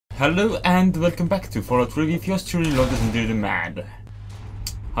Hello and welcome back to Fallout 3 with yours truly, Lord Indoril the Mad.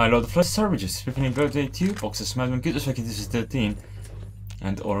 Hi Lord of Flesh Savages, Pippin Go Day 2, Boxes Madman, good as this is 13.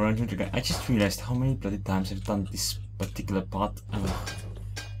 And all around here again. I just realized how many bloody times I've done this particular part. I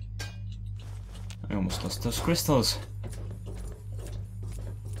almost lost those crystals.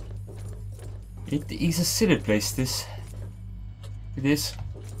 It is a silly place, this. It is.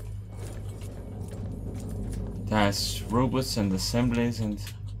 It has robots and assemblies and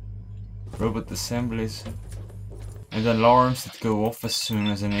robot assemblies and alarms that go off as soon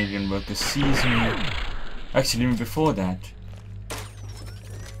as an alien worker sees me. Actually, even before that.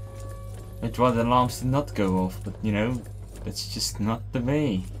 I'd rather alarms did not go off, but you know, that's just not the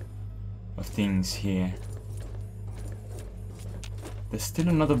way of things here. There's still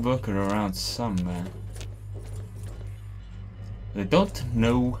another worker around somewhere. I don't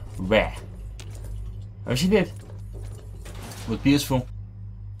know where. I wish he did. Would be useful.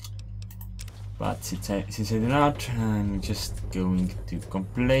 But since I did not, I'm just going to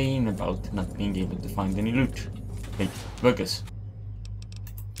complain about not being able to find any loot. Hey, workers.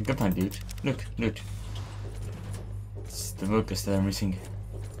 You can find loot. Look, loot. It's the workers that are missing.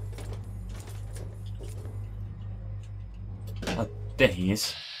 Oh, there he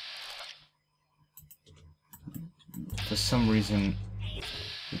is. For some reason,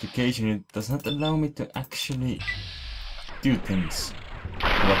 with occasion it does not allow me to actually do things.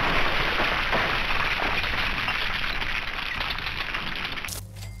 What?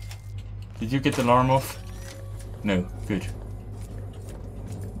 Did you get the alarm off? No, good.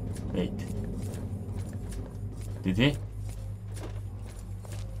 Wait. Did he?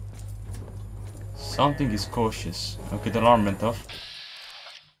 Something is cautious. Okay, the alarm went off.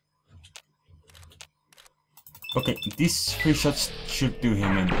 Okay, these 3 shots should do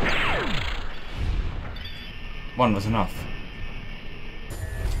him in. 1 was enough.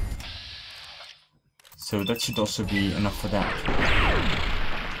 So that should also be enough for that.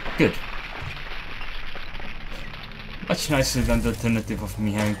 Good. Much nicer than the alternative of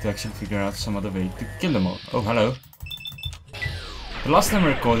me having to actually figure out some other way to kill them all. Oh, hello. The last time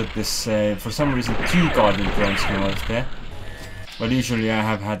I recorded this, for some reason 2 guardian drones came out of there. But usually I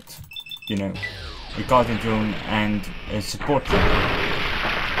have had, you know, a guardian drone and a support drone.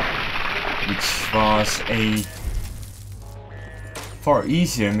 Which was a far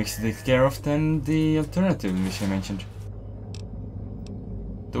easier mix to take care of than the alternative which I mentioned.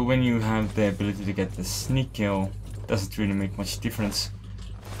 Though when you have the ability to get the sneak kill, doesn't really make much difference.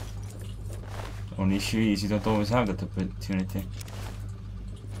 The only issue is you don't always have that opportunity.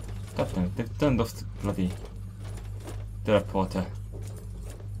 God damn it, they've turned off the bloody teleporter.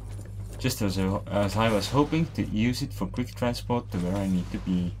 Just as I was hoping to use it for quick transport to where I need to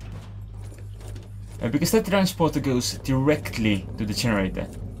be. Because that transporter goes directly to the generator.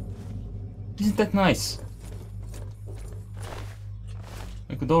 Isn't that nice?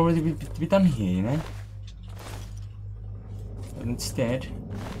 I could already be done here, you know? But instead,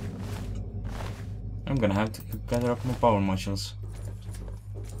 I'm gonna have to gather up more power modules.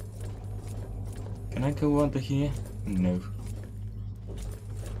 Can I go under here? No.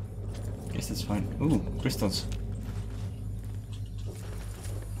 Guess that's fine. Ooh, crystals.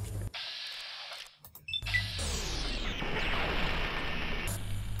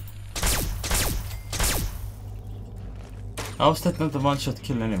 How's that not a one-shot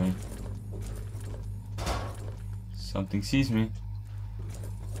kill anyway? Something sees me.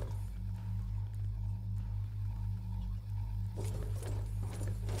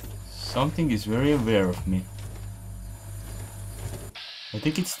 Something is very aware of me. I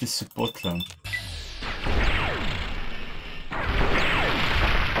think it's the support clone.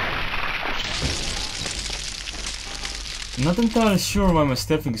 I'm not entirely sure why my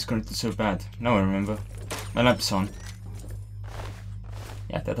stealthing is currently so bad. Now I remember. My lamp's on.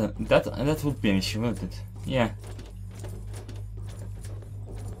 Yeah, that would be an issue, wouldn't it? Yeah.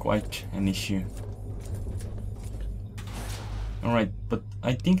 Quite an issue. Alright, but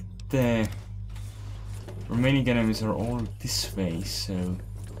I think the remaining enemies are all this way, so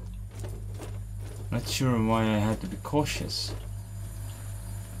not sure why I had to be cautious.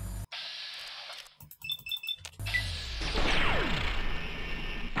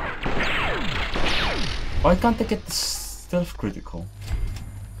 Why can't I get the stealth critical?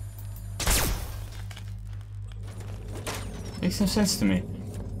 Makes no sense to me.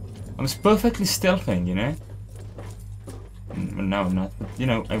 I was perfectly stealthing, you know? Well, no, I'm not, but you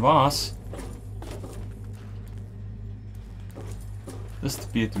know, I was. Doesn't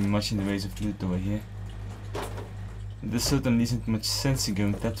appear to be much in the ways of loot over here. There certainly isn't much sense in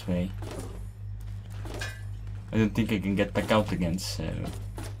going that way. I don't think I can get back out again, so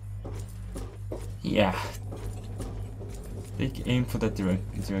Yeah. Take aim for that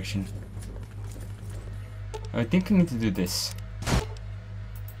direction. I think I need to do this.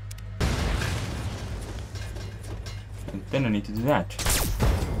 And then I need to do that.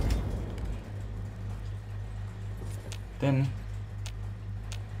 Then...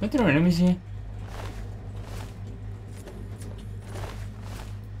 Are there enemies here?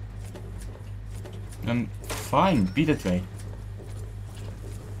 Fine, be that way.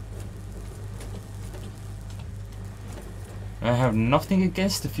 I have nothing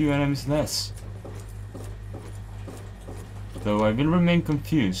against a few enemies less. Though I will remain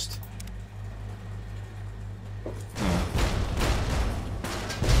confused. Yeah.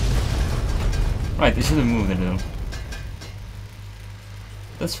 Right, I should have moved a little.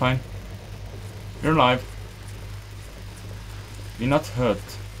 That's fine. You're alive. You're not hurt.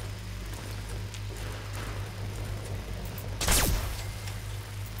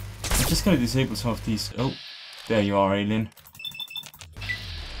 I'm just gonna disable some of these. Oh, there you are, alien.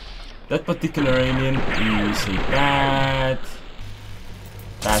 That particular alien is a bad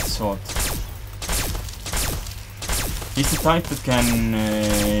sort. He's the type that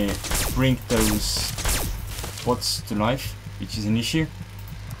can bring those bots to life, which is an issue.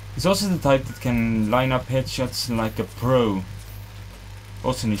 He's also the type that can line up headshots like a pro.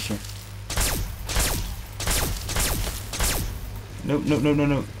 Also an issue. No, no, no, no,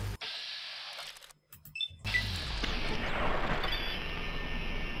 no.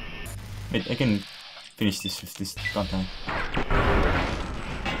 Wait, I can finish this with this countdown.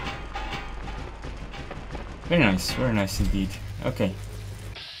 Very nice indeed. Okay.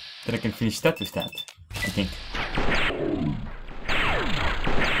 Then I can finish that with that, I think.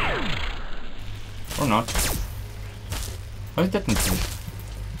 Or not. How did that not do?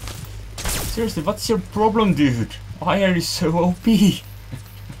 Seriously, what's your problem, dude? Why are you so OP? You're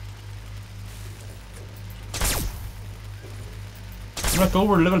like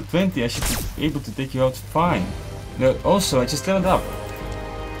over level 20, I should be able to take you out fine. Also, I just leveled up.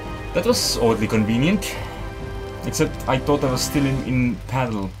 That was oddly convenient. Except I thought I was still in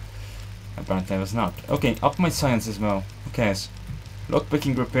paddle. Apparently I was not. Okay, up my science as well. Who cares?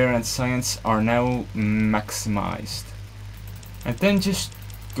 Lockpicking, repair and science are now maximized. And then just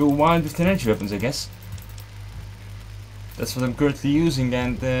go wild with energy weapons, I guess. That's what I'm currently using,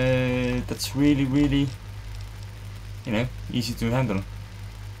 and that's really, really, you know, easy to handle.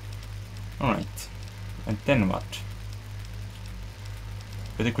 Alright. And then what?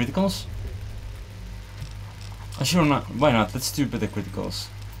 Better criticals? Sure, not. Why not? Let's do better criticals.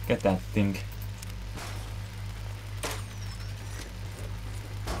 Get that thing.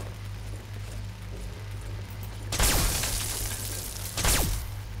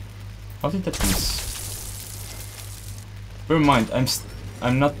 How did that miss? Bear in mind,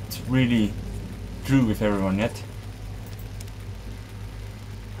 I'm not really through with everyone yet.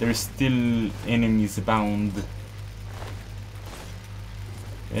 There is still enemies abound.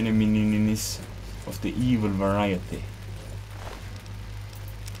 Enemies of the evil variety.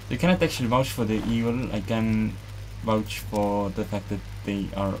 You cannot actually vouch for the evil. I can vouch for the fact that they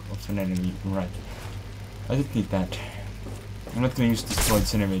are of an enemy variety. I don't need that. I'm not gonna use the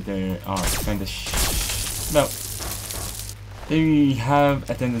droids anyway. They are kinda well, they have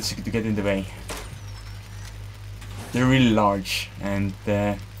a tendency to get in the way. They're really large, and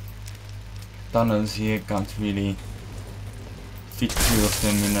the tunnels here can't really fit two of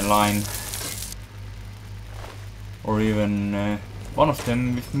them in a line. Or even one of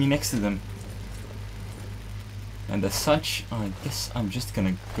them with me next to them. And as such, I guess I'm just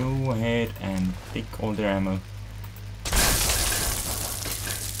gonna go ahead and take all their ammo.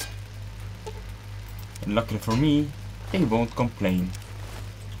 And luckily for me, they won't complain.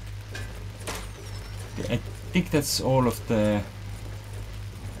 Okay, I think that's all of the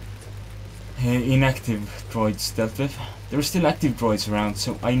inactive droids dealt with. There are still active droids around,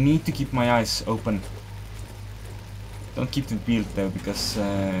 so I need to keep my eyes open. Don't keep them peeled though, because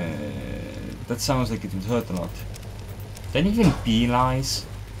that sounds like it would hurt a lot. Then even peel eyes.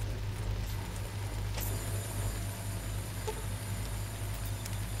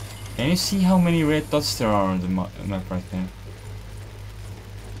 Can you see how many red dots there are on the map right there?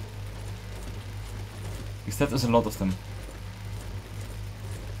 Because that is a lot of them.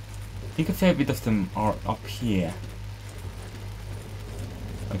 I think a fair bit of them are up here.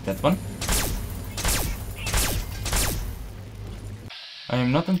 Like that one. I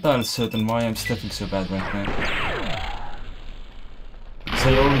am not entirely certain why I'm stepping so bad right now. Because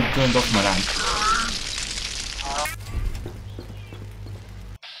I already turned off my lamp.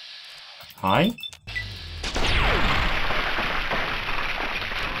 Hi?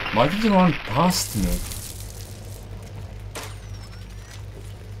 Why did you run past me?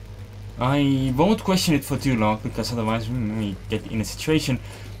 I won't question it for too long, because otherwise we may get in a situation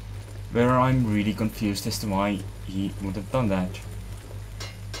where I'm really confused as to why he would have done that.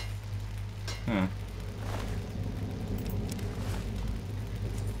 Huh.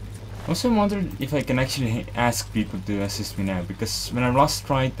 Also wondered if I can actually ask people to assist me now, because when I last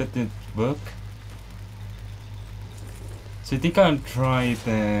tried that didn't work. So I think I'll try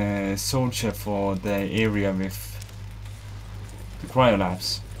the soldier for the area with the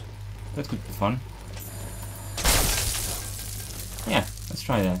cryolabs. That could be fun. Yeah, let's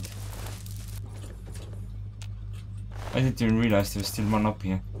try that. I didn't even realize there was still one up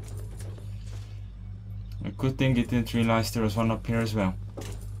here. A good thing I didn't realize there was one up here as well.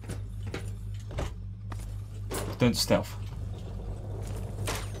 Don't stealth.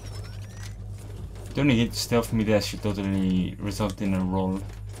 Don't need to stealth me, that should totally result in a roll.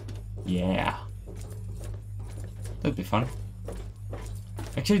 Yeah. That'd be fun.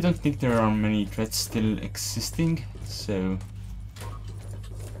 Actually, I don't think there are many threats still existing, so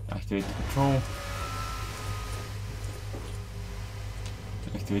activate the control.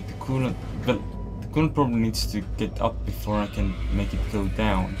 Activate the coolant, but the coolant probably needs to get up before I can make it go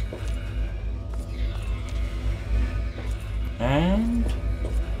down. And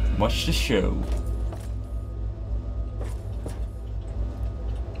watch the show.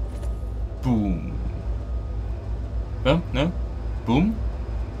 Boom. Well, no. Boom.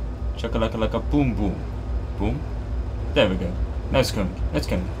 Chakalaka like a boom boom. Boom. There we go. Now it's coming. That's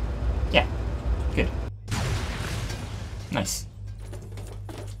coming. Yeah. Good. Nice.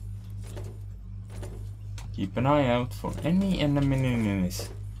 Keep an eye out for any enemies.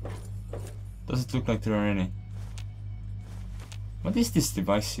 Does it look like there are any? What is this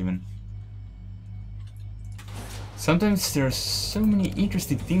device even? Sometimes there are so many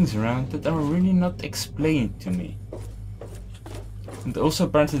interesting things around that are really not explained to me. And also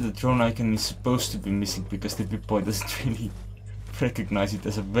apparently the drone icon is supposed to be missing because the big boy doesn't really recognize it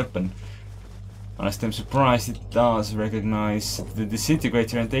as a weapon. Honestly, I'm surprised it does recognize the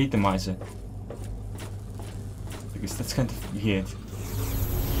disintegrator and the atomizer. Because that's kind of weird.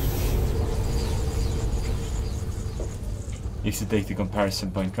 If you take the comparison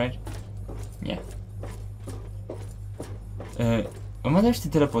point, right? Yeah. I wonder if the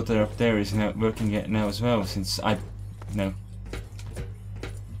teleporter up there is now working now as well, since I... No.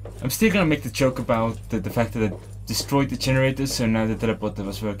 I'm still gonna make the joke about the fact that I destroyed the generator, so now the teleporter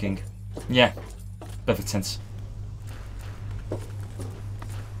was working. Yeah. Perfect sense.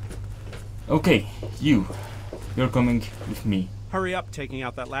 Okay, you're coming with me. Hurry up taking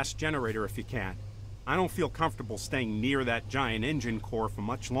out that last generator if you can. I don't feel comfortable staying near that giant engine core for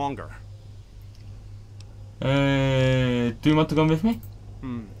much longer. Do you want to come with me?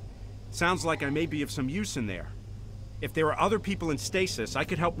 Sounds like I may be of some use in there. If there are other people in stasis, I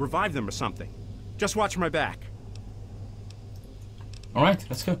could help revive them or something. Just watch my back. Alright,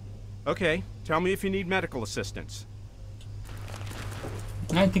 let's go. Okay, tell me if you need medical assistance.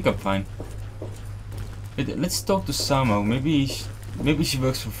 I think I'm fine. Let's talk to Samo. Maybe she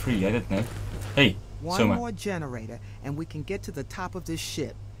works for free, I don't know. Hey, one more generator and we can get to the top of this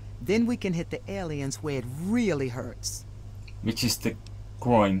ship. Then we can hit the aliens where it really hurts. Which is the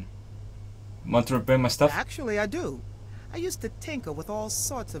groin. Want to repair my stuff? Actually, I do. I used to tinker with all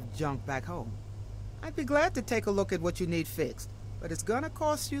sorts of junk back home. I'd be glad to take a look at what you need fixed, but it's gonna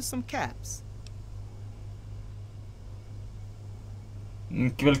cost you some caps.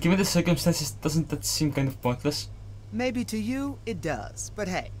 Well, given the circumstances, doesn't that seem kind of pointless? Maybe to you, it does. But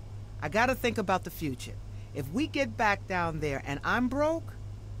hey, I gotta think about the future. If we get back down there and I'm broke,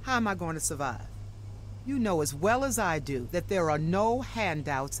 how am I going to survive? You know as well as I do that there are no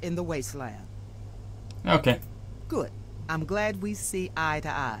handouts in the wasteland. Okay. Good. I'm glad we see eye to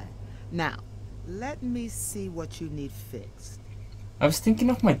eye. Now, let me see what you need fixed. I was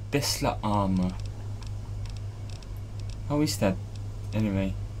thinking of my Tesla armor. How is that?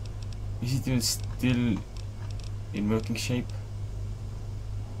 Anyway, is it even still in working shape?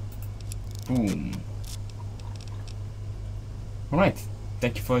 Boom. Alright,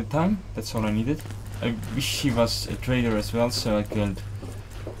 thank you for the time, that's all I needed. I wish he was a trader as well, so I could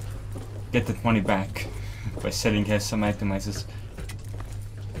get that money back by selling her some atomizers.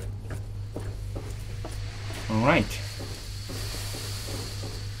 Alright.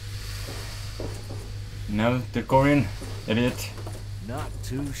 Now the Korean, idiot. Not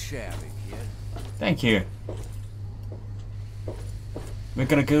too shabby, kid. Thank you. We're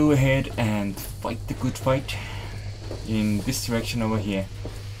gonna go ahead and fight the good fight in this direction over here.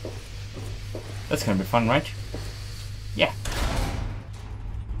 That's gonna be fun, right? Yeah.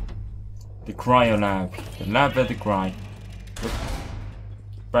 The cryo lab. The lab at the cry.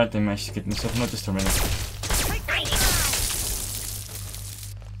 Apparently I managed to get myself noticed already.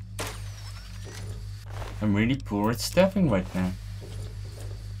 I'm really poor at staffing right now.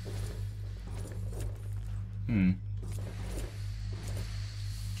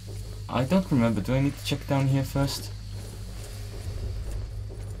 I don't remember. Do I need to check down here first?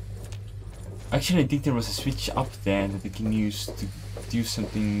 Actually, I think there was a switch up there that I can use to do some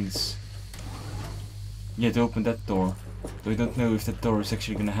things. Yeah, to open that door. But I don't know if that door is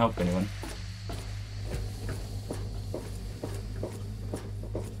actually gonna help anyone.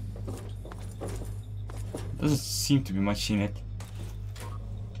 Doesn't seem to be much in it.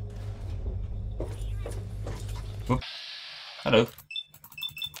 Oh. Hello.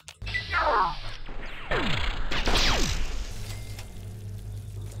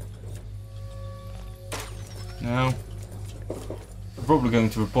 No. I'm probably going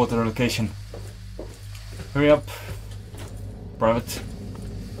to report our location. Hurry up, Private.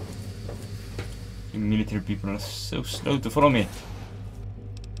 You military people are so slow to follow me.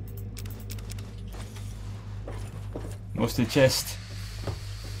 Mostly chest.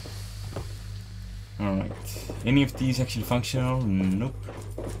 Alright. Any of these actually functional? Nope.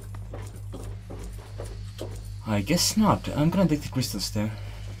 I guess not. I'm gonna take the crystals there.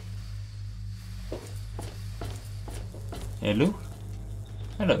 Hello?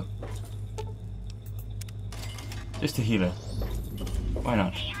 Hello. Just a healer. Why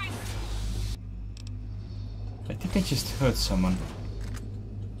not? I think I just hurt someone.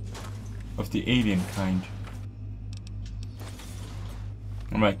 Of the alien kind.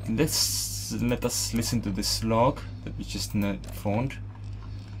 Alright, let us listen to this log that we just found.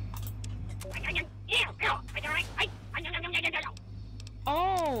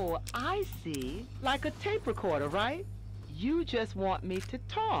 Oh, I see. Like a tape recorder, right? You just want me to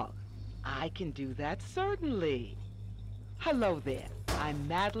talk. I can do that, certainly. Hello there. I'm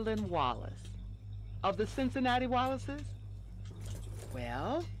Madeline Wallace. Of the Cincinnati Wallaces?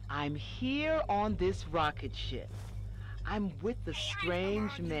 Well, I'm here on this rocket ship. I'm with the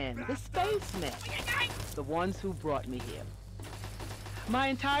strange men, the spacemen, the ones who brought me here. My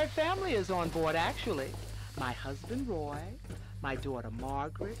entire family is on board, actually. My husband, Roy, my daughter,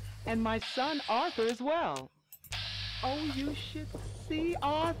 Margaret, and my son, Arthur, as well. Oh, you should see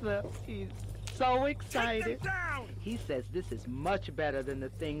Arthur. He's so excited. He says this is much better than the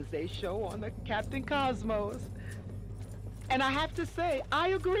things they show on the Captain Cosmos. And I have to say, I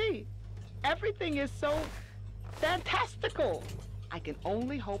agree. Everything is so fantastical. I can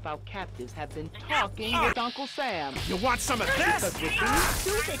only hope our captives have been talking with Uncle Sam. You want some of this? Because with these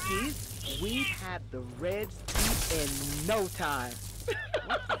two hickeys, we'd have the Reds beat in no time.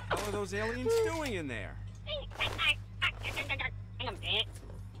 What the hell are those aliens doing in there?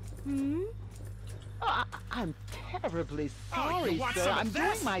 Hmm? Oh, I'm terribly sorry, sir. I'm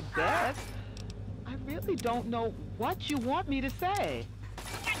doing my best. I really don't know what you want me to say.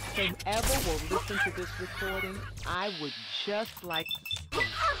 Whoever will listen to this recording, I would just like to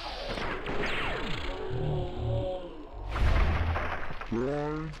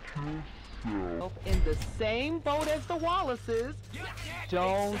in the same boat as the Wallaces.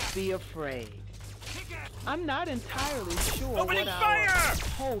 Don't be afraid. I'm not entirely sure what our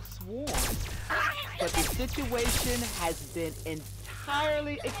hosts want, but the situation has been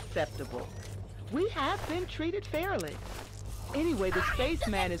entirely acceptable. We have been treated fairly. Anyway, the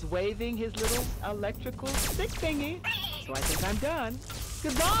spaceman is waving his little electrical stick thingy, so I think I'm done.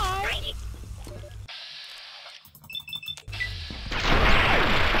 Goodbye!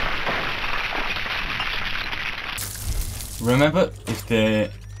 Remember, if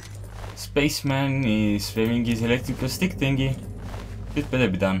the spaceman is waving his electrical stick thingy, it better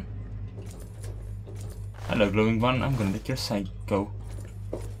be done. Hello, glowing one. I'm gonna let your psycho.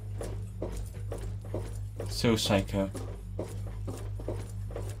 So psycho.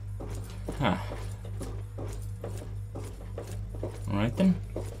 Huh. Alright then.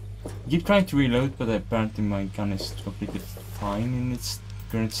 I keep trying to reload, but apparently my gun is completely fine in its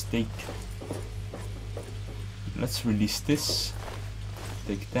current state. Let's release this.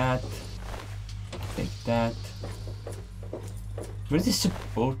 Take that. Take that. Were these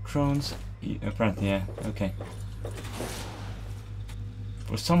support drones? Apparently, yeah. Okay.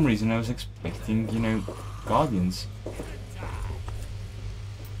 For some reason I was expecting, you know, Guardians.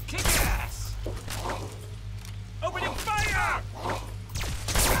 Kick ass! Opening fire!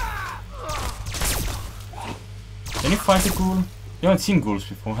 Can you fight a ghoul? You haven't seen ghouls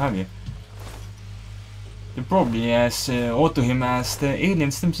before, have you? They're probably as auto him as the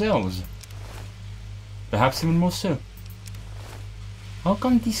aliens themselves. Perhaps even more so. How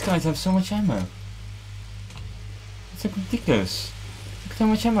come these guys have so much ammo? It's like ridiculous. Look at how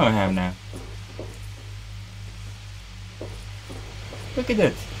much ammo I have now. Look at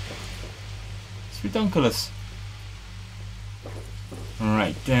it. It's ridiculous.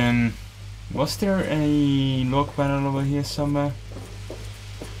 Alright, was there a log panel over here somewhere?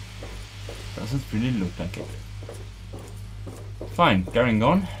 Doesn't really look like it. Fine, carrying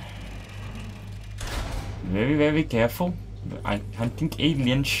on. Very, very careful. I'm hunting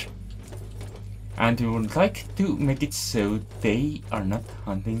aliens. And we would like to make it so they are not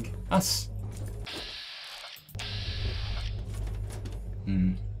hunting us.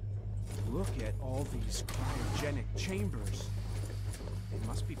 Look at all these cryogenic chambers. They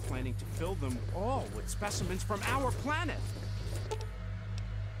must be planning to fill them all with specimens from our planet.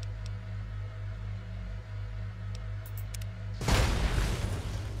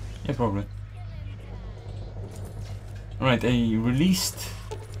 Yeah, probably. Alright, I released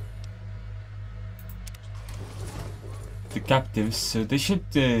the captives, so they should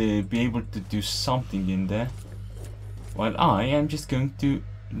be able to do something in there. While I am just going to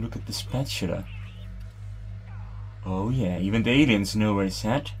look at the spatula. Oh yeah, even the aliens know where it's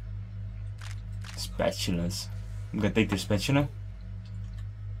at. Spatulas. I'm gonna take their spatula.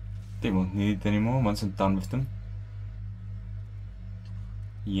 They won't need it anymore once I'm done with them.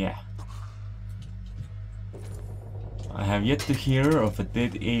 Yeah. I have yet to hear of a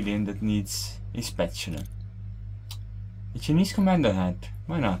dead alien that needs a spatula. A Chinese commander hat.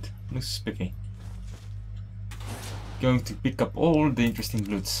 Why not? Looks spiffy. Going to pick up all the interesting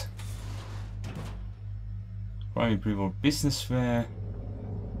loots. Primary pre-war business wear.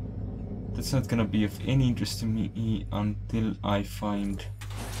 That's not gonna be of any interest to me until I find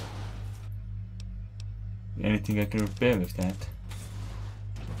anything I can repair with that.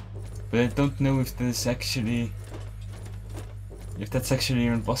 But I don't know if there's actually, if that's actually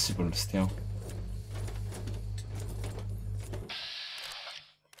even possible still.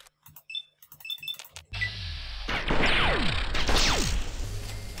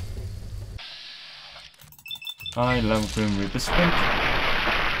 I love Grim Reaper's Sprint.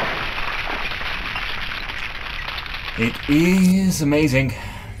 It is amazing.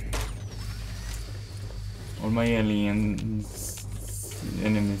 All my enemies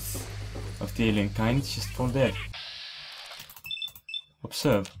of the alien kind just fall dead.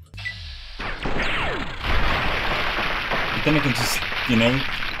 Observe. But then I can just, you know,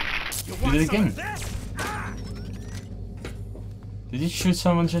 do it again. Did you shoot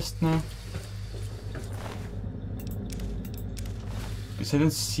someone just now? Because I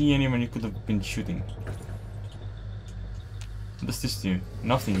don't see anyone you could have been shooting. What does this do?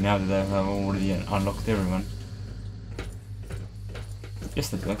 Nothing now that I have already unlocked everyone. Yes,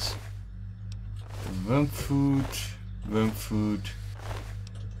 that works. Worm food,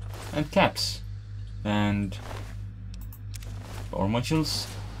 and caps, and power modules.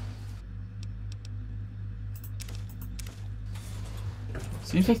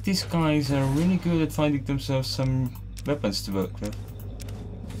 Seems like these guys are really good at finding themselves some weapons to work with.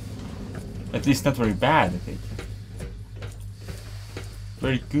 At least not very bad, I think.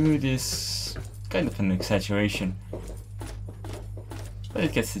 Very good is kind of an exaggeration. But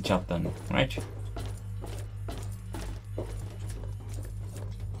it gets the job done, right?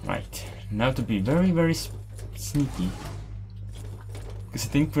 Right, now to be very, very sneaky. Because I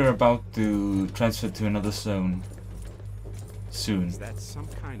think we're about to transfer to another zone soon. Is that some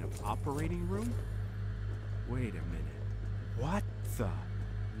kind of operating room? Wait a minute. What the?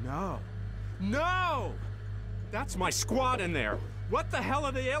 No. No! That's my squad in there. What the hell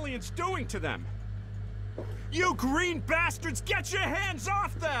are the aliens doing to them? You green bastards, get your hands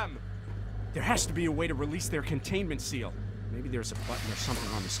off them! There has to be a way to release their containment seal. Maybe there's a button or something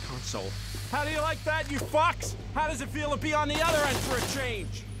on this console. How do you like that, you fucks? How does it feel to be on the other end for a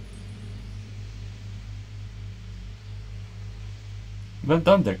change? Well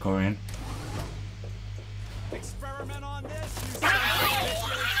done there, Korean. Experiment on this, you son of a bitches!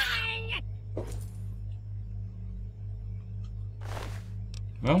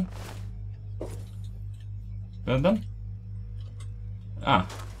 Well done. Ah,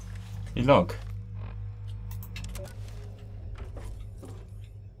 a log.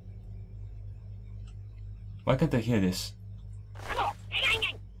 Why can't I hear this?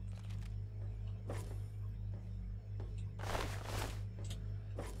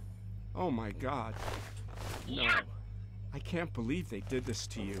 Oh my God. No. I can't believe they did this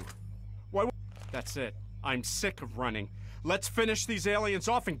to you. Why? That's it. I'm sick of running. Let's finish these aliens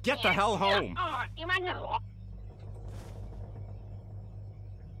off and get the hell home.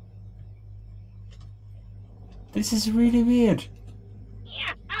 This is really weird.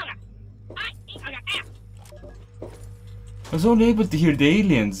 I was only able to hear the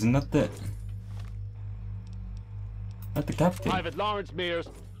aliens and not the captain. Private Lawrence Mears,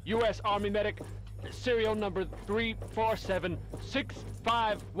 U.S. Army medic, serial number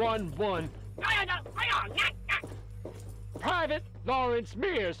 3476511. Private Lawrence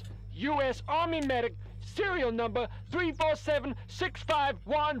Mears, U.S. Army medic, serial number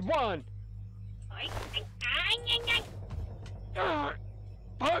 3476511.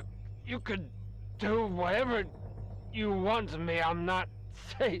 But you could do whatever you want to me. I'm not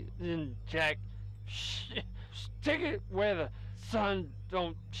saying Jack. Stick it where the sun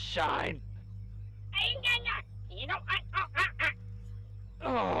don't shine.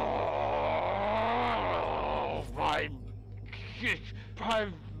 Oh, my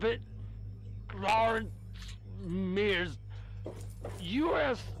Private Lawrence Mears,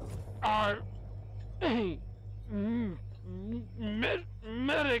 U.S.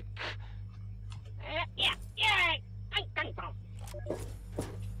 medic.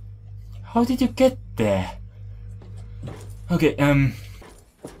 How did you get there? Okay,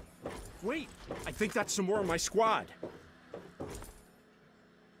 Wait, I think that's some more of my squad.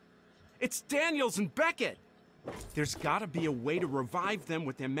 It's Daniels and Beckett. There's gotta be a way to revive them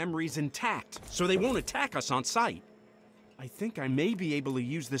with their memories intact, so they won't attack us on sight. I think I may be able to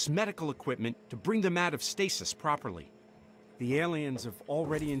use this medical equipment to bring them out of stasis properly. The aliens have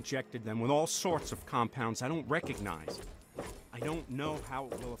already injected them with all sorts of compounds I don't recognize. I don't know how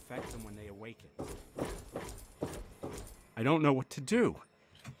it will affect them when they awaken. I don't know what to do.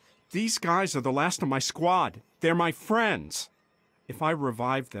 These guys are the last of my squad. They're my friends. If I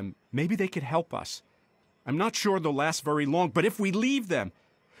revive them, maybe they could help us. I'm not sure they'll last very long, but if we leave them...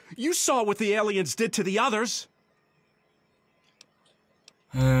 You saw what the aliens did to the others!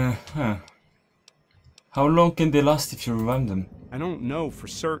 How long can they last if you revive them? I don't know for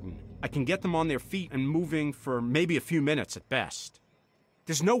certain. I can get them on their feet and moving for maybe a few minutes at best.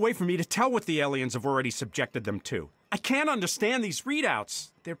 There's no way for me to tell what the aliens have already subjected them to. I can't understand these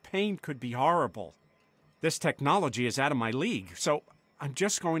readouts. Their pain could be horrible. This technology is out of my league, so I'm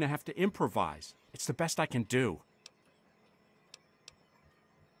just going to have to improvise. It's the best I can do.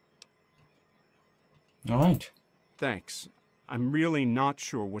 All right. Thanks. I'm really not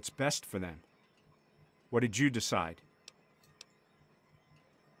sure what's best for them. What did you decide?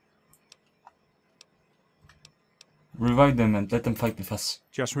 Revive them and let them fight with us.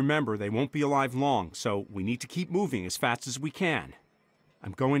 Just remember, they won't be alive long, so we need to keep moving as fast as we can.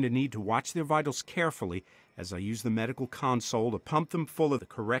 I'm going to need to watch their vitals carefully as I use the medical console to pump them full of the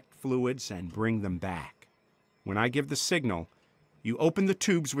correct fluids and bring them back. When I give the signal, you open the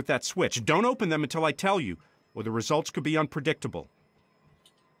tubes with that switch. Don't open them until I tell you, or the results could be unpredictable.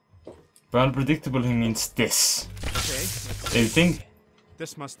 By unpredictable, he means this. Okay. Anything?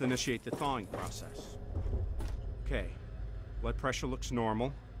 This must initiate the thawing process. Okay. Blood pressure looks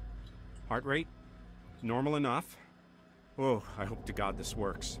normal. Heart rate? Normal enough. Oh, I hope to God this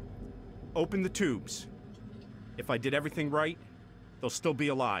works. Open the tubes. If I did everything right, they'll still be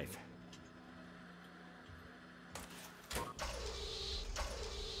alive.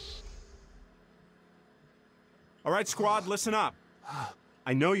 All right, squad, listen up.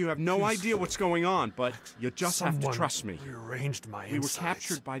 I know you have no idea what's going on, but you just have to trust me. Rearranged my We were insides.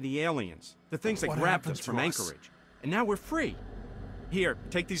 captured by the aliens, the things that What grabbed happened us from to us? Anchorage. And now we're free. Here,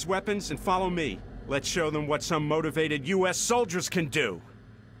 take these weapons and follow me. Let's show them what some motivated U.S. soldiers can do.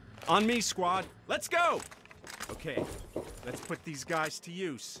 On me, squad. Let's go! Okay, let's put these guys to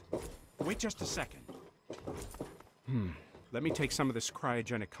use. Wait just a second. Let me take some of this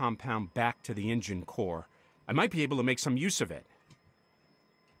cryogenic compound back to the engine core. I might be able to make some use of it.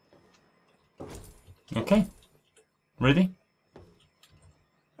 Okay. Ready?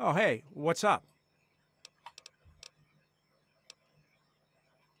 Oh, hey, what's up?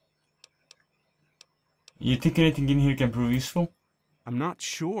 You think anything in here can prove useful? I'm not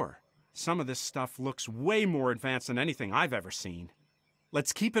sure. Some of this stuff looks way more advanced than anything I've ever seen.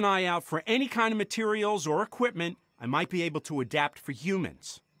 Let's keep an eye out for any kind of materials or equipment I might be able to adapt for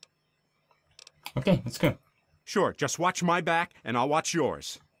humans. Okay, let's go. Sure, just watch my back and I'll watch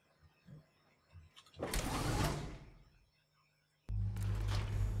yours.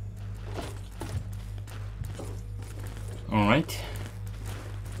 Alright.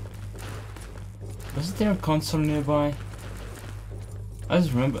 Wasn't there a console nearby? I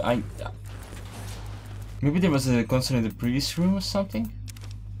just remember maybe there was a console in the previous room or something?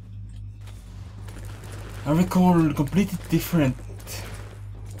 I recall a completely different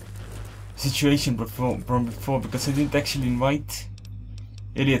situation from before because I didn't actually invite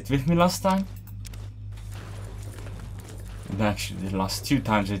Elliot with me last time. And actually the last two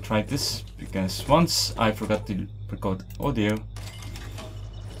times I tried this because once I forgot to record audio,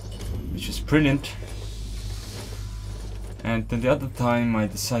 which was brilliant. And then the other time I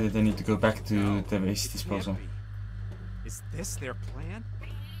decided I need to go back to the waste disposal. Is this their plan?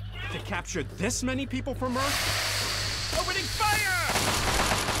 To capture this many people from Earth? Opening fire!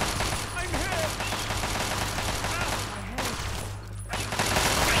 I'm hit!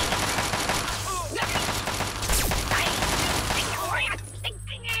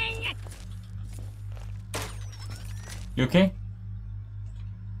 You okay?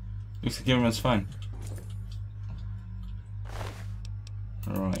 Looks like everyone's fine.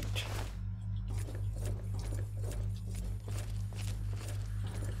 Alright.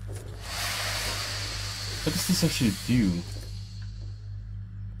 What does this actually do?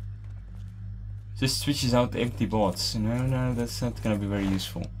 Just switches out empty bots. No, that's not gonna be very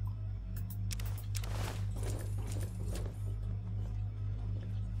useful.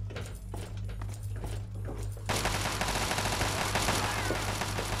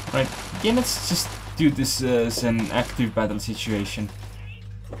 Right, yeah, let's just do this as an active battle situation.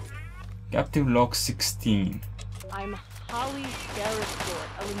 Captive log 16. I'm Holly Beresford,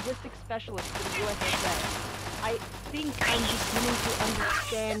 a linguistic specialist for the USSA. I think I'm beginning to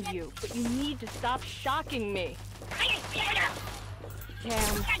understand you, but you need to stop shocking me.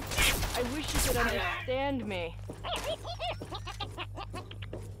 Damn, I wish you could understand me.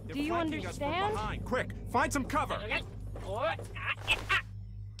 They're Do you flanking us from understand? behind. Quick, find some cover!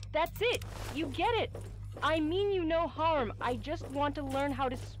 That's it! You get it! I mean you no harm. I just want to learn how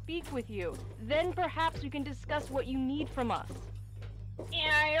to speak with you. Then perhaps we can discuss what you need from us.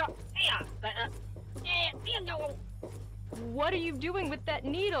 What are you doing with that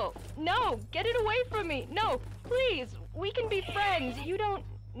needle? No! Get it away from me! No! Please! We can be friends! You don't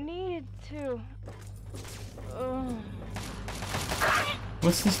need to...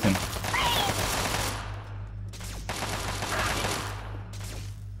 What's this then?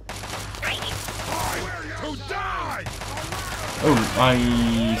 Oh,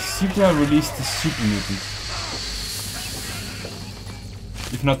 I seem to have released a super mutant.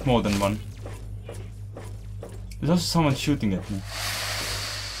 If not more than one. There's also someone shooting at me.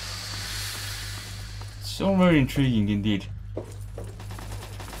 So very intriguing indeed.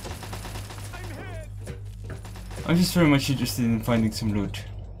 I'm just very much interested in finding some loot.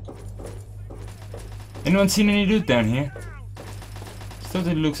 Anyone seen any loot down here? It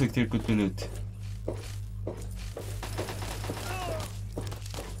totally looks like there could be loot.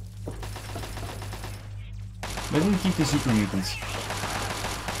 Let me keep the super mutants.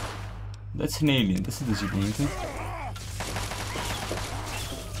 That's an alien, this is the super mutant.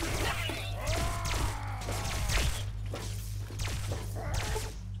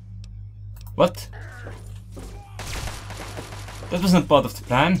 What? That was not part of the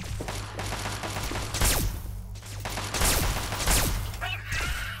plan.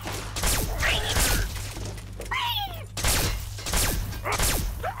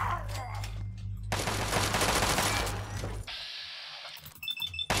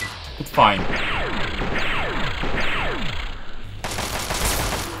 But fine.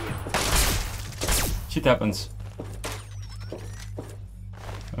 Shit happens.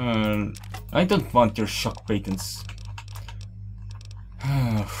 I don't want your shock patents.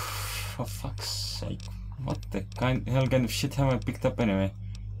 For fuck's sake. What the hell kind of shit have I picked up anyway?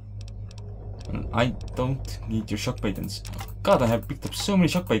 I don't need your shock patents. Oh god, I have picked up so many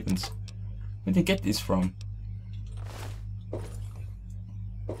shock patents. Where did I get this from?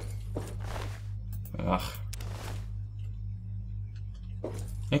 Ugh.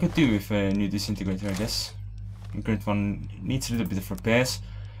 I could do with a new disintegrator, I guess. The current one needs a little bit of repairs.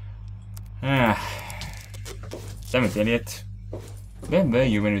 Ah. Damn it, Elliot. Where were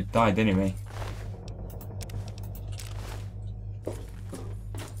you when you died anyway?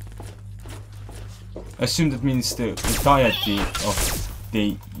 I assume that means the entirety of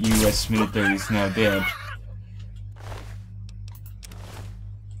the US military is now dead.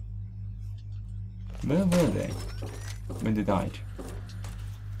 Where were they when they died?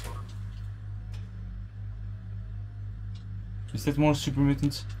 Is that more super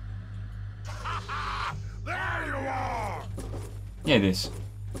mutants? There you are! Yeah, it is.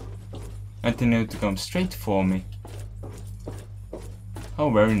 And they know to come straight for me. Oh,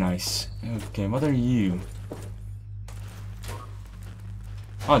 very nice. Okay, what are you?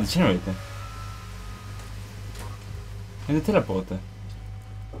 Oh, the generator. And the teleporter.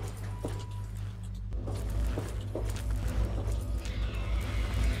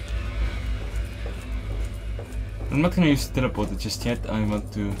 I'm not gonna use the teleporter just yet. I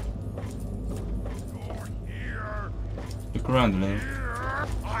want to look around a little.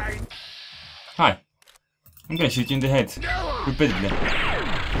 Hi. I'm gonna shoot you in the head. Repeatedly.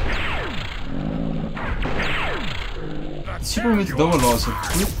 The super mutant overlords are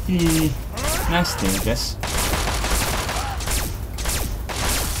pretty nasty, I guess.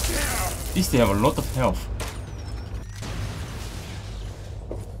 At least they have a lot of health.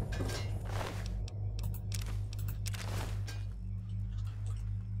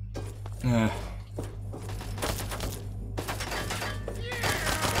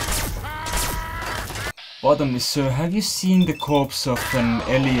 Bottom is, so have you seen the corpse of an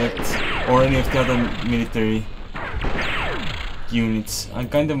Elliot or any of the other military units? I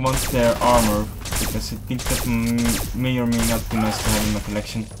kind of want their armor because I think that may or may not be nice to have in my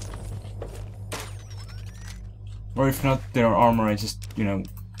collection. Or if not their armor, I just, you know,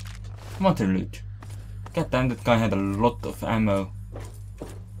 want their loot. God damn, that guy had a lot of ammo.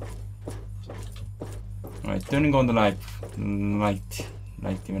 Alright, turning on the light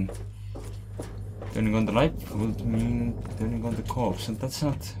even. Turning on the light would mean turning on the corpse, and that's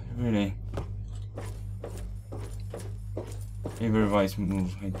not really a very wise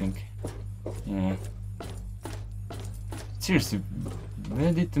move, I think. Yeah. Seriously,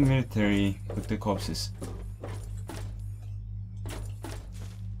 where did the military put the corpses?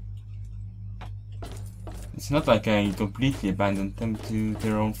 It's not like I completely abandoned them to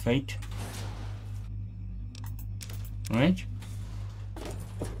their own fate. Right?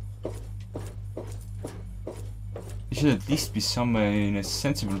 They should at least be somewhere in a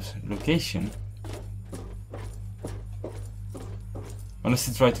sensible location. Unless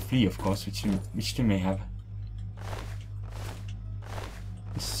they try to flee, of course, which they may have.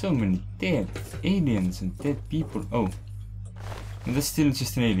 There's so many dead aliens and dead people. Oh. And that's still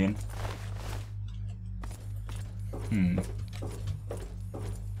just an alien.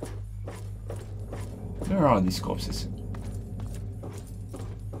 Where are these corpses?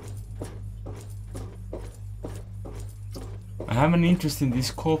 I have an interest in these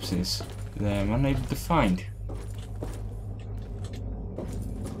corpses that I'm unable to find.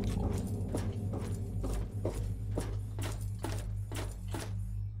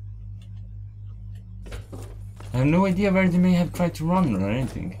 I have no idea where they may have tried to run or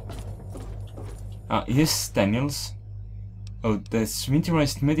anything. Ah, here's Daniels. Oh, there's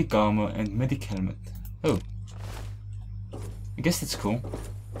winterized medic armor and medic helmet. Oh. I guess that's cool.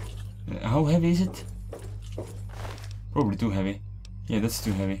 How heavy is it? Probably too heavy. Yeah, that's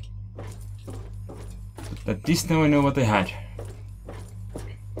too heavy. But at least now I know what I had.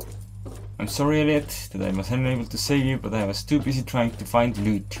 I'm sorry, Elliot, that I was unable to save you, but I was too busy trying to find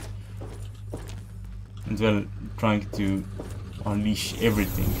loot. And well, trying to unleash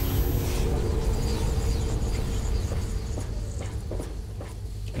everything.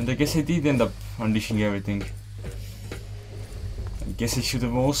 And I guess I did end up unleashing everything. I guess I should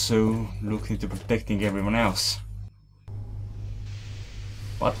have also looked into protecting everyone else.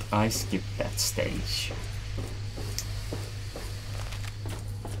 But I skipped that stage.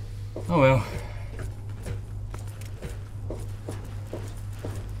 Oh well.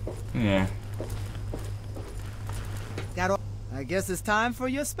 Yeah. I guess it's time for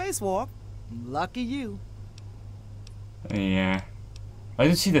your spacewalk. Lucky you. Yeah. I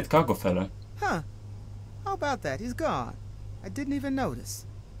didn't see that cargo fella. Huh. How about that? He's gone. I didn't even notice.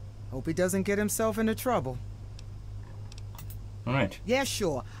 Hope he doesn't get himself into trouble. Alright. Yeah,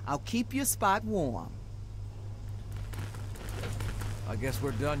 sure. I'll keep your spot warm. I guess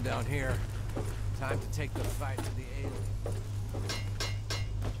we're done down here. Time to take the fight to the alien.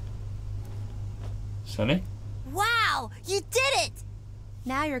 Sunny? Wow! You did it!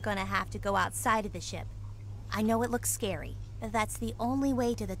 Now you're gonna have to go outside of the ship. I know it looks scary, but that's the only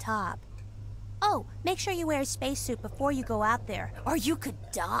way to the top. Oh, make sure you wear a spacesuit before you go out there, or you could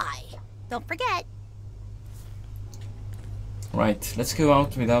die. Don't forget. Right, let's go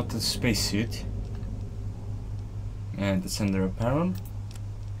out without the spacesuit. And it's under apparel.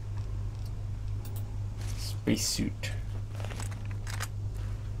 Spacesuit.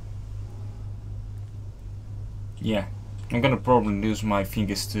 Yeah, I'm gonna probably lose my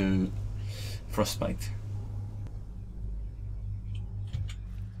fingers to frostbite.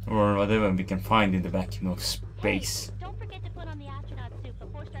 Or whatever we can find in the vacuum of space. Hey, don't forget to put on the astronaut suit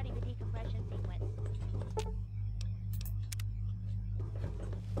before starting the decompression sequence.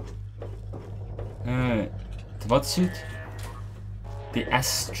 The what suit? The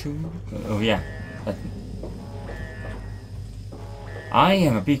astro? Oh yeah. That. I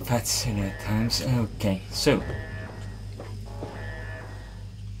am a big fat silly at times. Okay, so.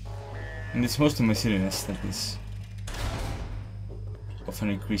 And it's mostly my silliness that is of an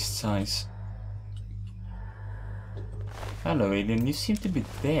increased size. Hello alien, you seem to be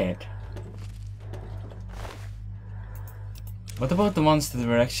dead. What about the ones that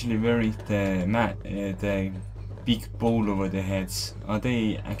were actually wearing the big bowl over their heads? Are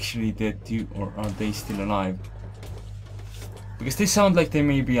they actually dead too, or are they still alive? Because they sound like they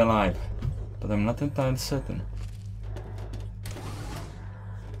may be alive, but I'm not entirely certain.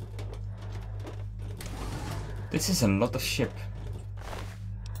 This is a lot of ship.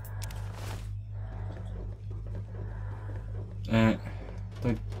 I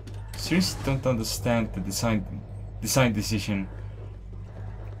seriously don't understand the design decision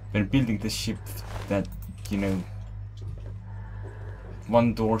when building the ship that, you know,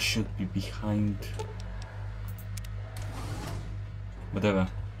 one door should be behind. Whatever.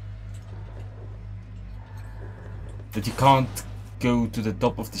 That you can't go to the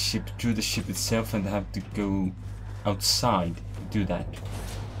top of the ship through the ship itself and have to go outside to do that.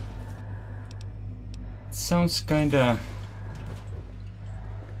 It sounds kinda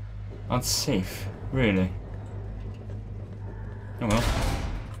unsafe, really. Oh well.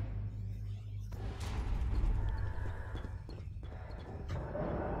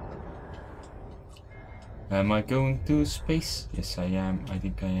 Am I going to space? Yes, I am. I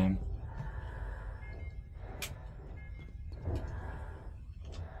think I am.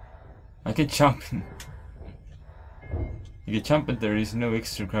 I can jump. You can jump, but there is no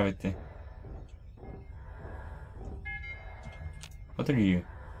extra gravity. What are you?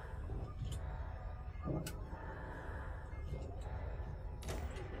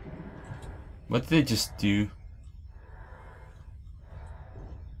 What did they just do?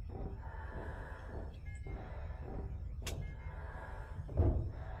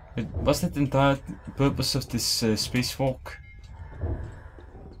 Was that the entire purpose of this spacewalk?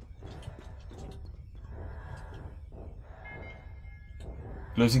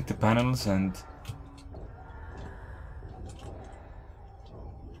 Closing the panels and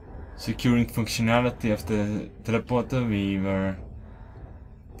securing functionality of the teleporter we were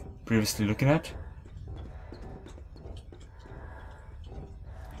previously looking at?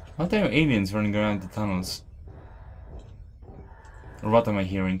 Are there aliens running around the tunnels? Or what am I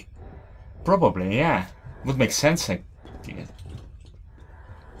hearing? Probably, yeah. Would make sense, I guess.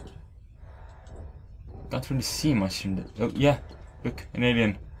 Can't really see much in the... Oh, yeah. Look, an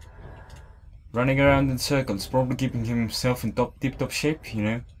alien. Running around in circles, probably keeping himself in tip-top shape, you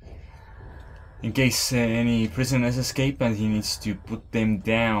know. In case any prisoners escape and he needs to put them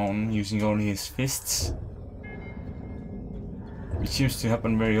down using only his fists. Which seems to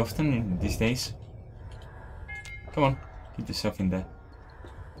happen very often in these days. Come on, keep yourself in there.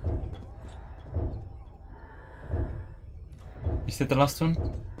 Is that the last one?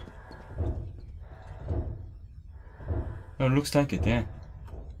 Oh, looks like it, yeah.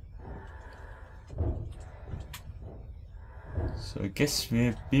 So I guess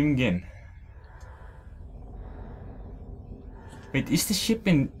we're beaming in. Wait, is the ship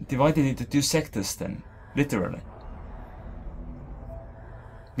divided into two sectors then? Literally.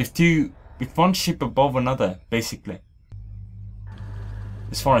 With one ship above another, basically.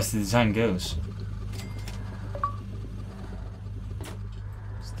 As far as the design goes.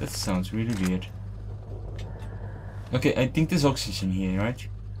 That sounds really weird. Okay, I think there's oxygen here, right?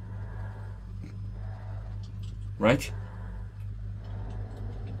 Right?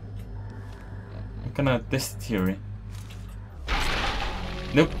 I'm gonna test the theory.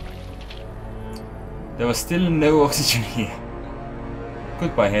 Nope. There was still no oxygen here.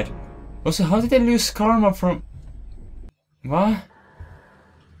 Goodbye, head. Also, how did I lose karma from... What?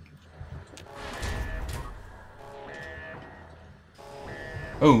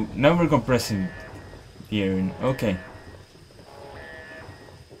 Oh, now we're compressing the air. Okay.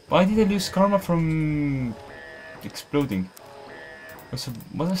 Why did I lose karma from exploding? Also,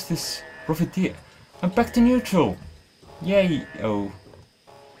 what was this profiteer? I'm back to neutral! Yay! Oh.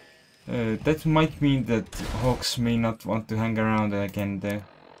 That might mean that Hawks may not want to hang around again there.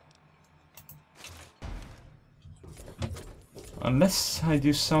 Unless I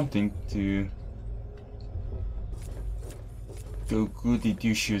do something to go goody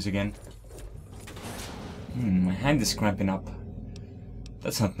two shoes again. My hand is cramping up.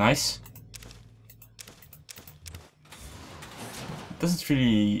 That's not nice. It doesn't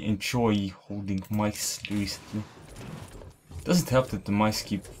really enjoy holding mice recently. It doesn't help that the mice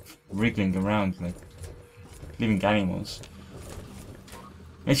keep wriggling around like living animals.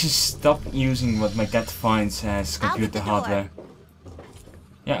 I should stop using what my cat finds as computer hardware.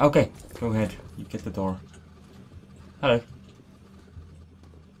 Yeah, okay. Go ahead. You get the door. Hello.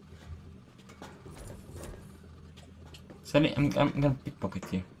 Sally, I'm gonna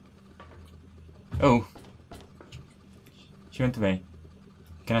pickpocket you. Oh. She went away.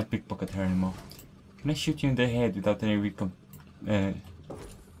 Cannot pickpocket her anymore. Can I shoot you in the head without any Yeah.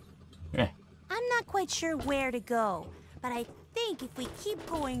 I'm not quite sure where to go, but I think if we keep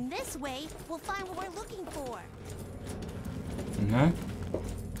going this way, we'll find what we're looking for.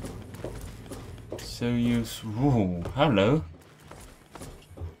 So you... Whoa, hello.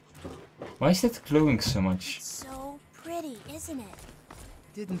 Why is that glowing so much? It's so pretty, isn't it?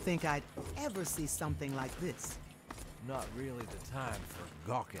 Didn't think I'd ever see something like this. Not really the time for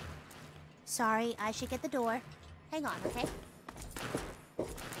gawking. Sorry, I should get the door. Hang on, okay?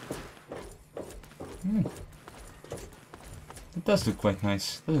 It does look quite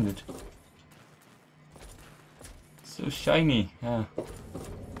nice, doesn't it? So shiny, yeah.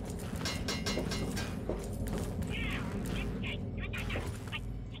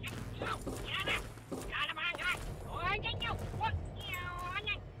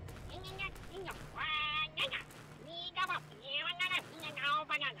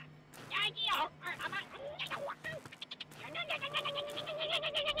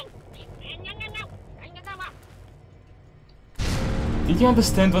 Did you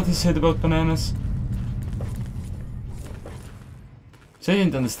understand what he said about bananas? So I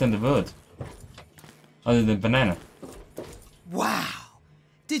didn't understand the word. Other than banana. Wow!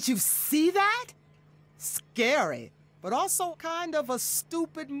 Did you see that? Scary, but also kind of a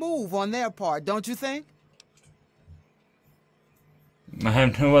stupid move on their part, don't you think? I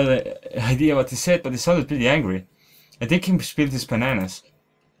have no other idea what he said, but he sounded pretty angry. I think he spilled his bananas.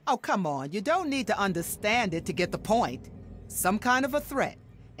 Oh, come on. You don't need to understand it to get the point. Some kind of a threat.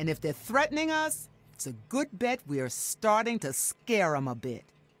 And if they're threatening us, it's a good bet we're starting to scare them a bit.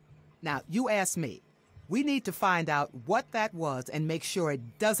 Now, you ask me. We need to find out what that was and make sure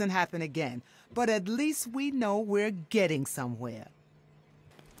it doesn't happen again. But at least we know we're getting somewhere.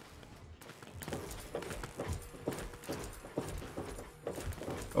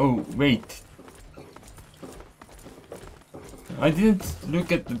 Oh, wait. I didn't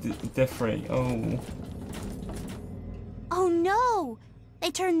look at the fray. Oh. Oh no!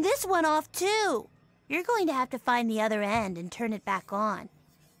 They turned this one off too! You're going to have to find the other end and turn it back on.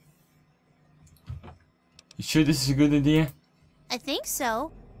 You sure this is a good idea? I think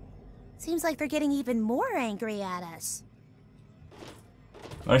so. Seems like they're getting even more angry at us.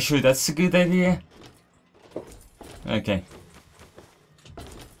 Are you sure that's a good idea? Okay.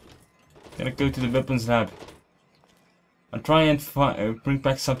 Gotta go to the weapons lab. I'll try and bring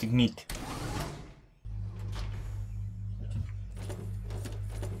back something neat.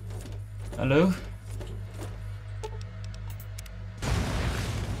 Hello?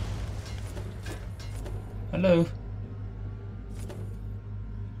 Hello?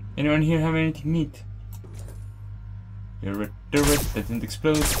 Anyone here have anything neat? You're a turret that didn't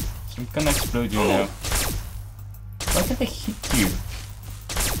explode, so I'm gonna explode you now. Why can't I hit you?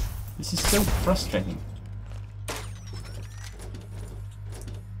 This is so frustrating.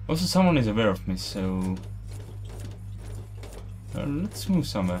 Also, someone is aware of me, so... let's move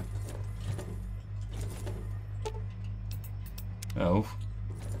somewhere. Oh.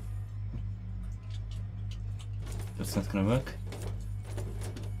 That's not gonna work.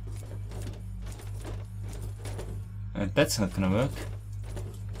 That's not gonna work.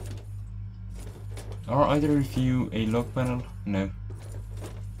 Are either of you a log panel? No.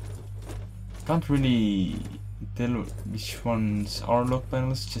 Can't really tell which ones are log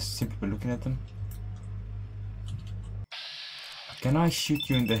panels just simply by looking at them. Can I shoot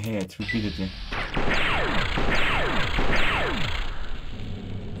you in the head repeatedly?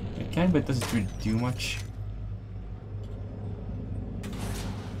 I can, but it doesn't really do much.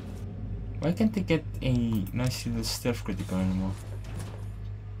 Why can't I get a nice little stealth critical anymore?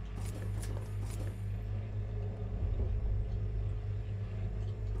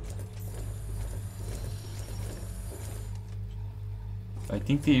 I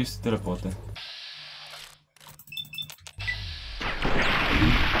think they used the teleporter.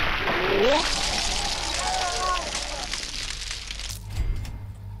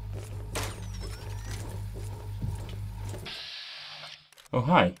 Oh,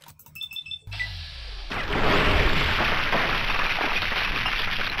 hi.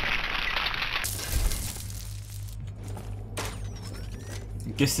 I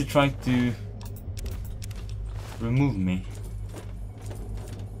guess they tried to remove me.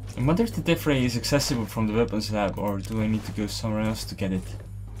 I wonder if the death ray is accessible from the weapons lab, or do I need to go somewhere else to get it?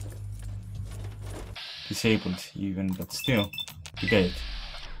 Disabled even, but still, to get it.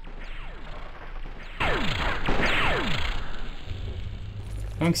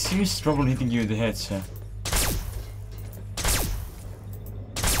 I'm having serious trouble hitting you in the head, sir.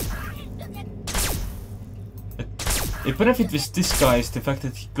 A benefit with this guy is the fact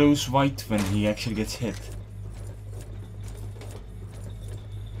that he glows white when he actually gets hit.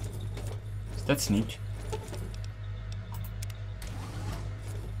 That's neat.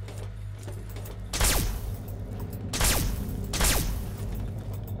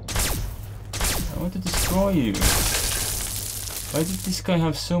 I want to destroy you. Why did this guy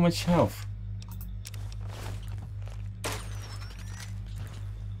have so much health?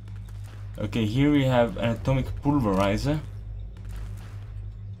 Okay, here we have an atomic pulverizer.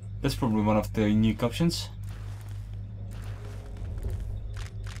 That's probably one of the unique options.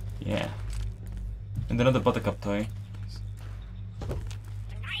 Yeah. And another Buttercup toy.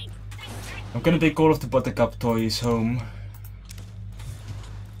 I'm gonna take all of the Buttercup toys home.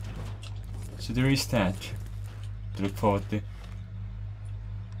 So there is that to look forward to.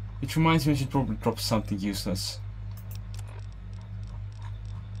 Which reminds me I should probably drop something useless.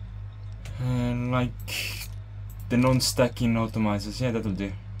 Like the non-stacking automizers. Yeah, that'll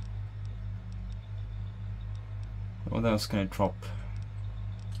do. What else can I drop?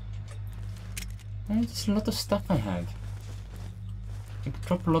 There's a lot of stuff I have. I could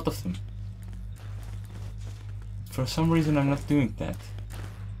drop a lot of them. For some reason I'm not doing that.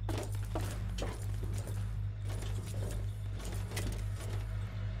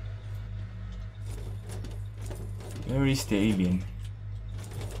 Where is the alien?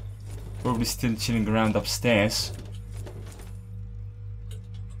 Probably still chilling around upstairs.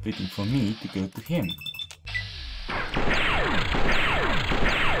 Waiting for me to go to him.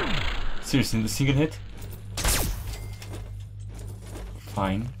 Seriously, the single hit?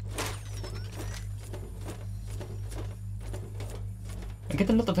 Fine. I get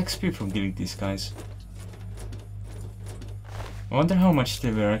a lot of XP from killing these guys. I wonder how much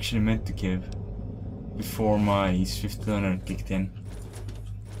they were actually meant to give before my Swift Learner kicked in.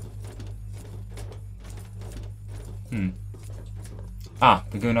 Ah,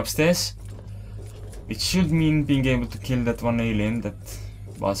 we're going upstairs. It should mean being able to kill that one alien that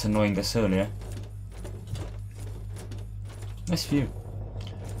was annoying us earlier. Nice view.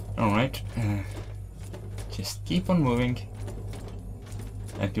 Alright. Just keep on moving.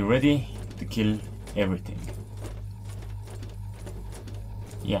 And be ready to kill everything.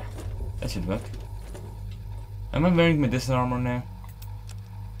 Yeah, that should work. Am I wearing Bethesda armor now?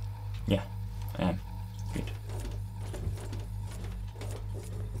 Yeah, I am. Good.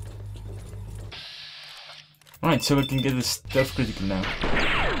 Right, so we can get a stealth critical now.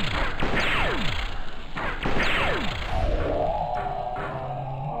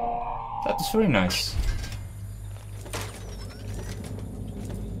 That was very nice.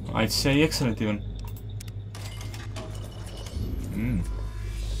 I'd say excellent even.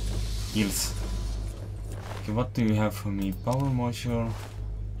 Heals. Okay, what do you have for me? Power module.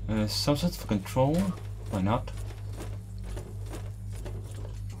 Some sort of control. Why not?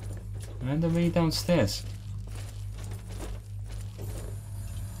 And the way downstairs.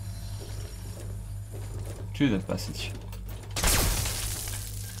 Through that passage.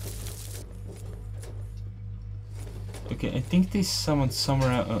 Okay, I think there's someone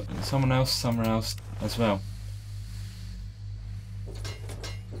else somewhere else as well.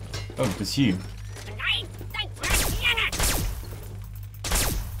 Oh, that's you.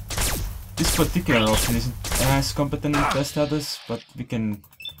 This particular option isn't as competent as the others, but we can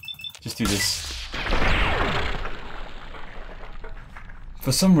just do this.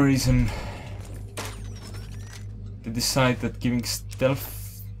 For some reason, they decide that giving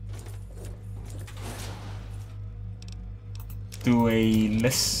stealth to a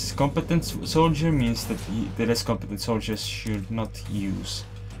less competent soldier means that the less competent soldiers should not use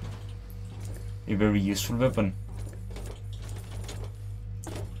a very useful weapon.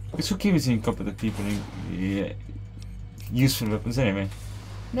 Because who gives incompetent people useful weapons anyway?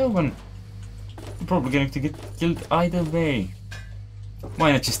 No one. You're probably going to get killed either way.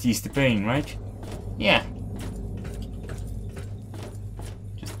 Why not just ease the pain, right? Yeah.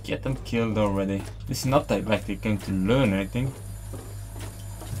 Just get them killed already. This is not like they're going to learn anything.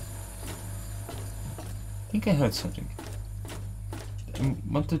 I think I heard something.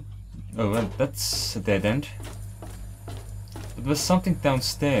 Oh well, that's a dead end. But there's something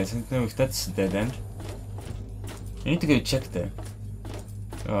downstairs. I don't know if that's a dead end. I need to go check there.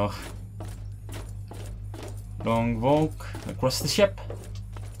 Oh. Long walk across the ship.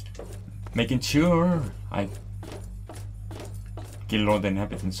 Making sure I kill all the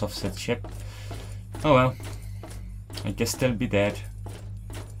inhabitants of said ship. Oh well. I guess they'll be dead.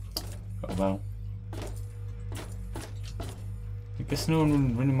 Oh well. I guess no one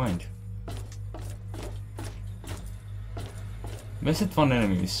will really mind. Where's that one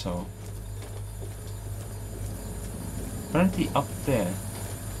enemy we saw? Apparently up there.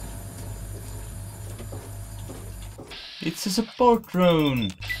 It's a support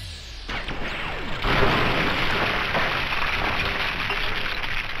drone!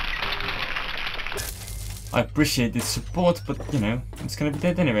 I appreciate its support, but you know, it's gonna be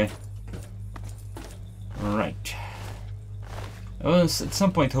dead anyway. Right. I was at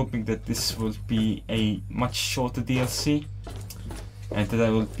some point hoping that this will be a much shorter DLC, and that I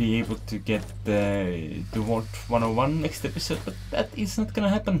will be able to get the Vault 101 next episode, but that is not gonna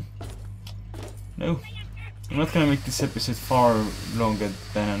happen. No. I'm not gonna make this episode far longer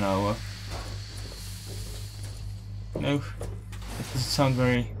than an hour. No. That doesn't sound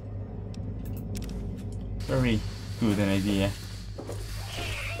very good an idea.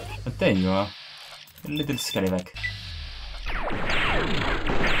 But there you are. A little scallywag.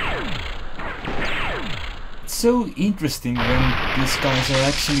 It's so interesting when these guys are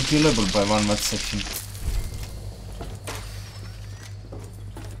actually killable by one mod section.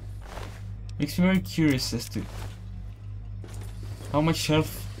 Makes me very curious as to how much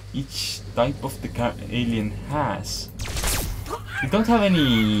health each type of the alien has. We don't have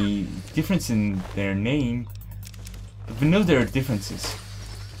any difference in their name, but we know there are differences.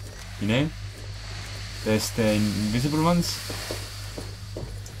 You know? There's the invisible ones.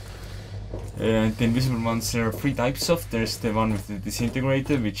 The invisible ones, there are 3 types of. There's the one with the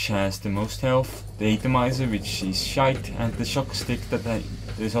disintegrator, which has the most health, the atomizer, which is shite, and the shock stick that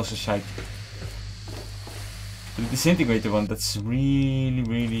is also shite. The disintegrator one, that's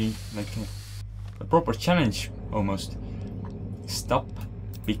really like a proper challenge almost. Stop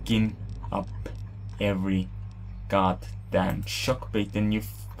picking up every goddamn shock bait you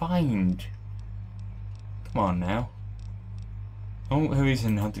find. Come on now. Oh, heavy is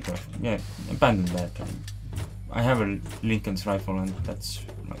in hunting rifle. Yeah, abandon that. I have a Lincoln's rifle and that's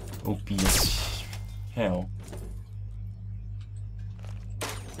like OP as hell.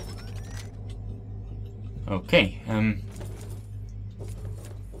 Okay,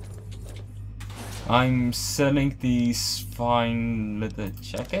 I'm selling these fine leather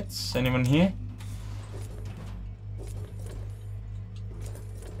jackets. Anyone here?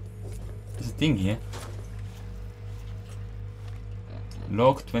 There's a thing here.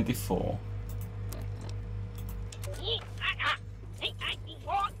 Log 24.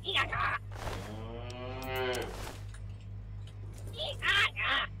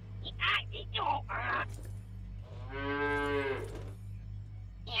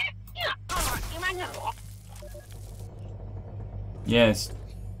 Yes,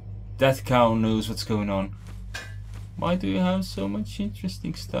 that cow knows what's going on. Why do you have so much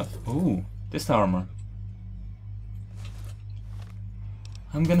interesting stuff? Ooh, this armor.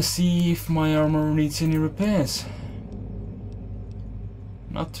 I'm gonna see if my armor needs any repairs.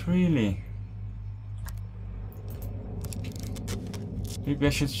 Not really. Maybe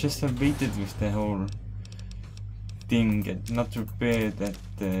I should just have waited with the whole thing and not repaired at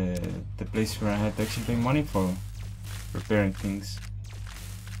the place where I had to actually pay money for repairing things.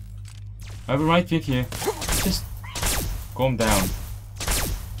 I'll be right with you. Just calm down.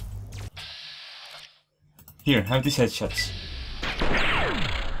 Here, have these headshots.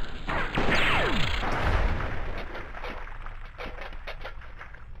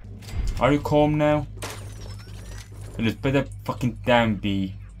 Are you calm now? Well, it better fucking damn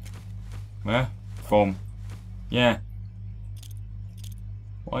be. Huh? Foam. Yeah.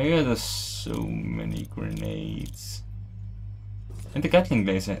 Why are there so many grenades? And the Gatling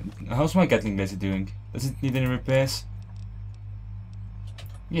laser. How's my Gatling laser doing? Does it need any repairs?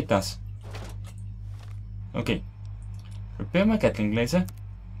 Yeah, it does. Okay. Repair my Gatling laser.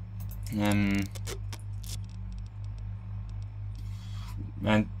 And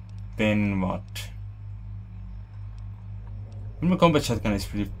then what? My combat shotgun is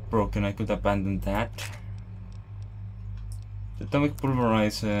pretty broken. I could abandon that. The atomic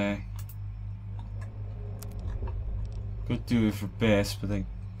pulverizer could do with repairs, but I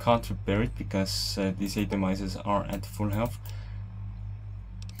can't repair it because these atomizers are at full health.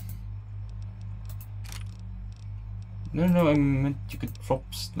 No, I meant you could drop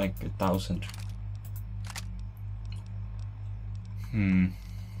like 1,000.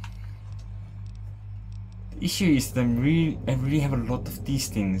 The issue is that I really have a lot of these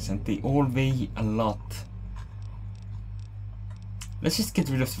things and they all weigh a lot. Let's just get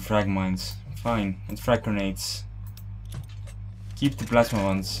rid of the frag mines. Fine. And frag grenades. Keep the plasma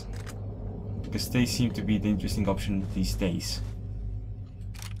ones. Because they seem to be the interesting option these days.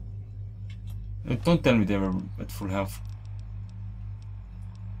 Don't tell me they were at full health.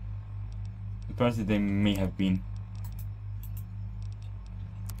 Apparently they may have been.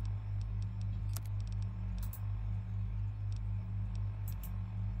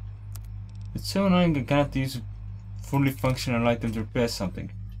 It's so annoying I cannot use a fully functional item to repair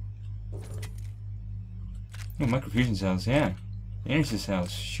something. Oh, microfusion cells, yeah. Energy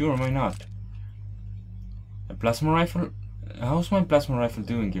cells, sure, why not? plasma rifle. How's my plasma rifle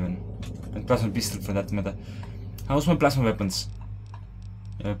doing even? And plasma pistol for that matter. How's my plasma weapons?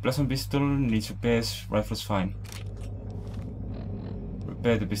 Plasma pistol needs repairs, rifle's fine.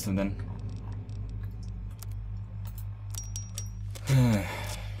 Repair the pistol then.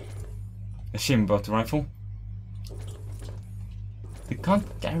 A shame about the rifle. They can't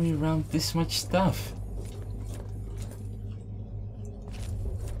carry around this much stuff.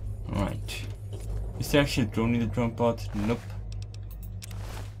 Alright. Is there actually a drone in the drone pod? Nope.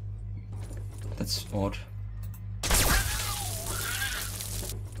 That's odd.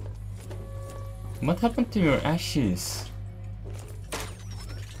 What happened to your ashes?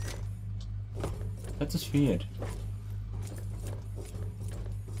 That is weird.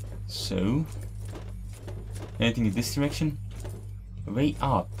 So, anything in this direction? Way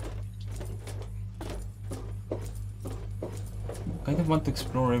up. I kind of want to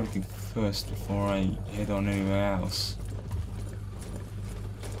explore everything first before I head on anywhere else.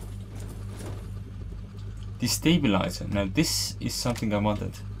 Destabilizer. Now this is something I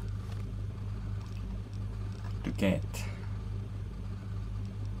wanted to get.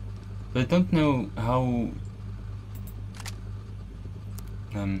 But I don't know how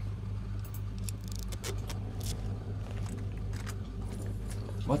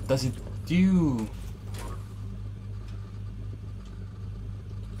what does it do?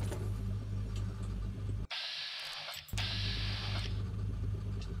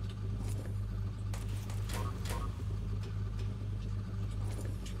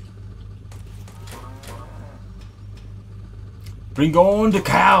 Bring on the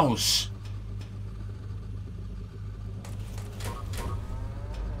cows!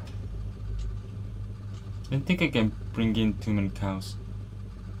 I don't think I can bring in too many cows.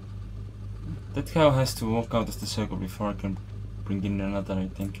 That cow has to walk out of the circle before I can bring in another, I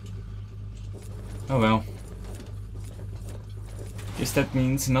think. Oh well. Guess that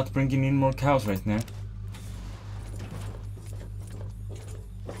means not bringing in more cows right now.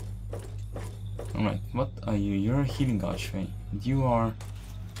 Alright, what are you? You're a healing archway. You are...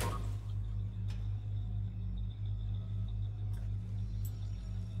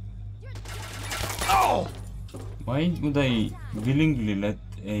 Oh! Why would I willingly let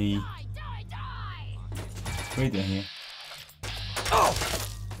a raider here?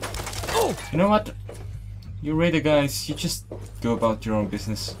 You know what? You raider guys, you just go about your own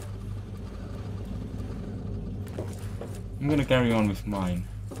business. I'm gonna carry on with mine.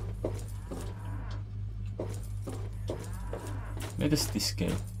 Where does this go?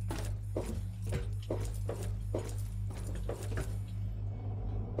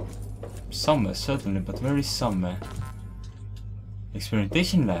 Somewhere, certainly, but where is somewhere?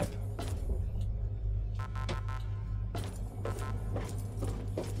 Experimentation lab.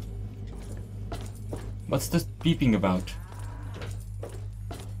 What's this beeping about?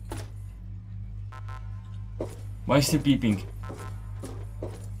 Why is there beeping?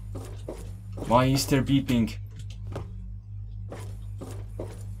 Why is there beeping?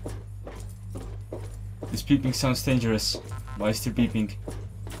 This beeping sounds dangerous. Why is there beeping?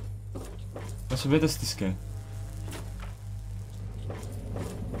 So where does this go?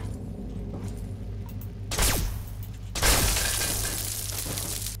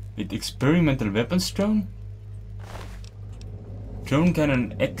 With experimental weapons drone? Drone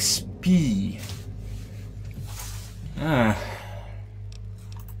cannon XP. Ah.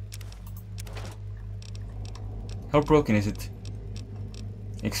 How broken is it?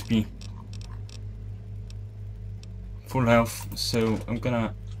 XP. Full health, so I'm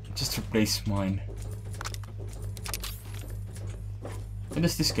gonna just replace mine. Where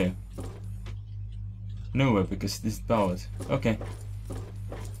does this go? Nowhere, because this is powered. Okay.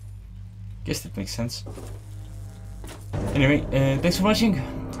 Guess that makes sense. Anyway, thanks for watching.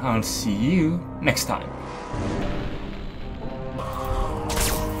 I'll see you next time.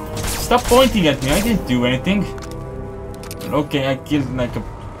 Stop pointing at me, I didn't do anything. Okay, I killed like a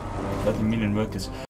 30 million workers.